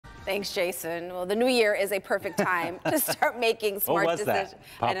Thanks, Jason. Well, the new year is a perfect time to start making smart decisions.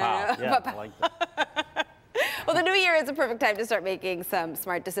 I don't know. Yeah, I like that. Well, the new year is a perfect time to start making some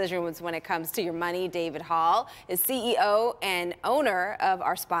smart decisions when it comes to your money. David Hall is CEO and owner of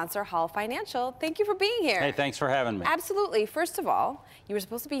our sponsor, Hall Financial. Thank you for being here. Hey, thanks for having me. Absolutely. First of all, you were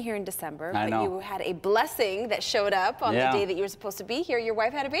supposed to be here in December, I know. You had a blessing that showed up on the day that you were supposed to be here. Your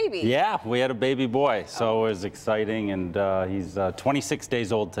wife had a baby. Yeah, we had a baby boy, so it was exciting, and he's 26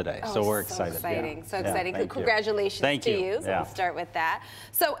 days old today, so we're excited. Exciting. Yeah. So exciting. Yeah, Congratulations to you. So Yeah. we'll start with that.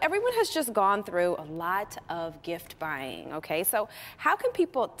 So everyone has just gone through a lot of gift buying, okay? So how can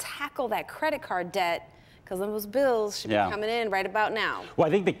people tackle that credit card debt? Because those bills should be coming in right about now. Well, I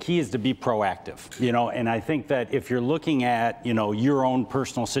think the key is to be proactive, and I think that if you're looking at, your own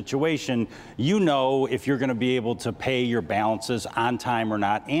personal situation, if you're going to be able to pay your balances on time or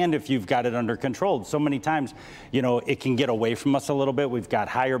not, and if you've got it under control. So many times, it can get away from us a little bit. We've got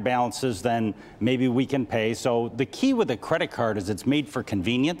higher balances than maybe we can pay. So the key with a credit card is it's made for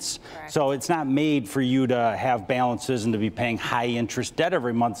convenience. Correct. So it's not made for you to have balances and to be paying high interest debt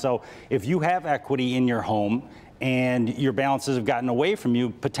every month. So if you have equity in your home, and your balances have gotten away from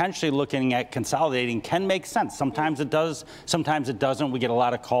you, potentially looking at consolidating can make sense. Sometimes it does, sometimes it doesn't. We get a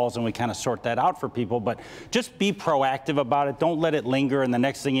lot of calls and we kind of sort that out for people, but just be proactive about it. Don't let it linger, and the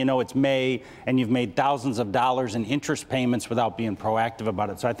next thing you know, it's May and you've made thousands of dollars in interest payments without being proactive about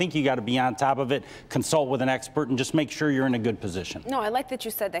it. So I think you got to be on top of it, consult with an expert, and just make sure you're in a good position. No, I like that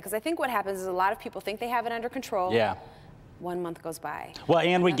you said that, because I think what happens is a lot of people think they have it under control. Yeah. 1 month goes by. Well,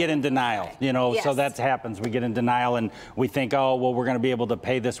 and we get in denial, Yes. so that happens. We get in denial and we think, oh, well, we're going to be able to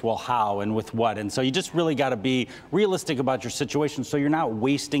pay this. Well, how and with what? And so you just really got to be realistic about your situation so you're not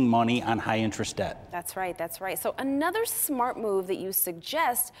wasting money on high interest debt. That's right. That's right. So another smart move that you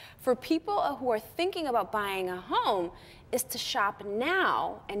suggest for people who are thinking about buying a home is to shop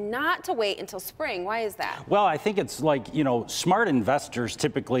now and not to wait until spring. Why is that? Well, I think it's like, smart investors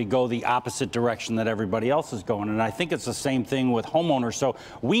typically go the opposite direction that everybody else is going. And I think it's the same thing with homeowners. So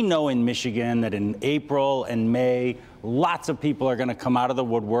we know in Michigan that in April and May, lots of people are going to come out of the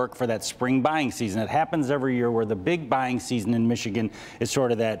woodwork for that spring buying season. It happens every year, where the big buying season in Michigan is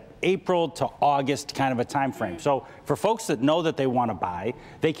sort of that April to August kind of a time frame. So for folks that know that they want to buy,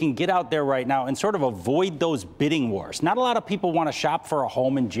 they can get out there right now and sort of avoid those bidding wars. Not a lot of people want to shop for a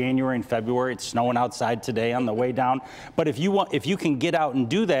home in January and February. It's snowing outside today on the way down. But if you can get out and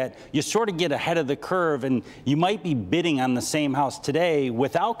do that, you sort of get ahead of the curve, and you might be bidding on the same house today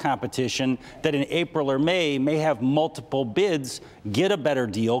without competition that in April or may have multiple bids. Get a better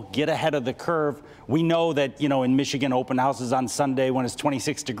deal, get ahead of the curve. We know that, in Michigan, open houses on Sunday when it's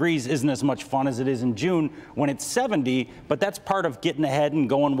 26 degrees isn't as much fun as it is in June when it's 70, but that's part of getting ahead and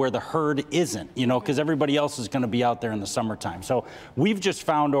going where the herd isn't, because everybody else is going to be out there in the summertime. So we've just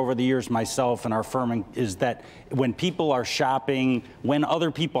found over the years, myself and our firm, is that when people are shopping when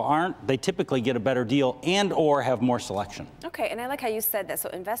other people aren't, they typically get a better deal and or have more selection. Okay, and I like how you said that. So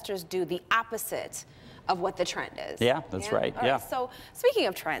investors do the opposite of what the trend is. Yeah, that's right. Yeah. So speaking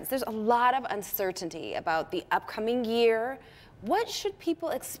of trends, there's a lot of uncertainty about the upcoming year. What should people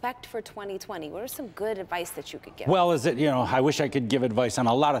expect for 2020? What are some good advice that you could give? Well, I wish I could give advice on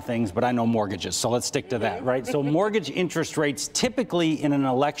a lot of things, but I know mortgages, so let's stick to that, right? So mortgage interest rates typically in an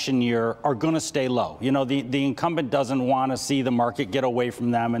election year are going to stay low. The incumbent doesn't want to see the market get away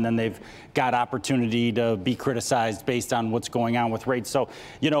from them, and then they've got opportunity to be criticized based on what's going on with rates. So,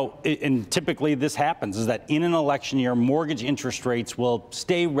 and typically this happens, is that in an election year, mortgage interest rates will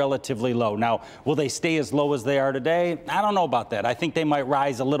stay relatively low. Now, will they stay as low as they are today? I don't know about that. I think they might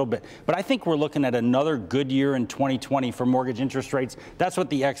rise a little bit, but I think we're looking at another good year in 2020 for mortgage interest rates. That's what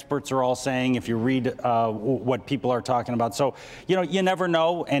the experts are all saying if you read what people are talking about. So, you never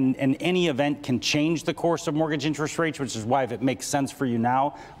know, and any event can change the course of mortgage interest rates, which is why if it makes sense for you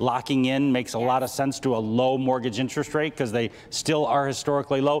now, locking in makes a lot of sense to a low mortgage interest rate because they still are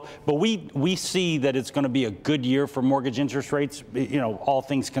historically low. But we see that it's going to be a good year for mortgage interest rates, all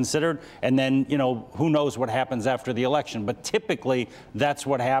things considered, and then, who knows what happens after the election. But typically, that's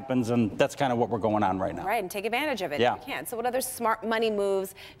what happens, and that's kind of what we're going on right now. Right, and take advantage of it if you can. So what other smart money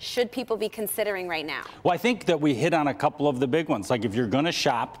moves should people be considering right now? Well, I think that we hit on a couple of the big ones. Like if you're going to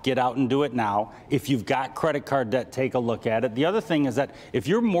shop, get out and do it now. If you've got credit card debt, take a look at it. The other thing is that if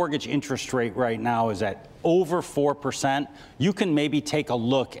your mortgage interest rate right now is at over 4%, you can maybe take a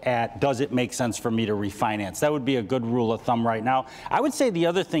look at, does it make sense for me to refinance? That would be a good rule of thumb right now. I would say the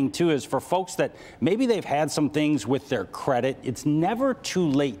other thing too is for folks that maybe they've had some things with their credit, it's never too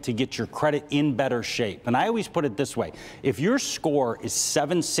late to get your credit in better shape. And I always put it this way, if your score is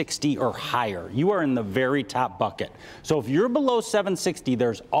 760 or higher, you are in the very top bucket. So if you're below 760,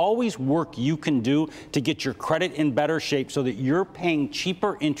 there's always work you can do to get your credit in better shape so that you're paying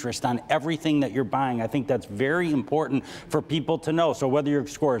cheaper interest on everything that you're buying. I think that's very important for people to know. So whether your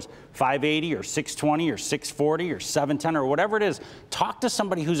score is 580 or 620 or 640 or 710 or whatever it is, talk to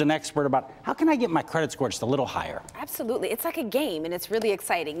somebody who's an expert about how can I get my credit score just a little higher. Absolutely. It's like a game, and it's really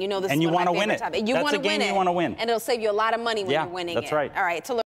exciting. You know, this and is you one of my want to win favorite it. topics. That's a game you want to win. And it'll save you a lot of money when you're winning it. That's right. All right.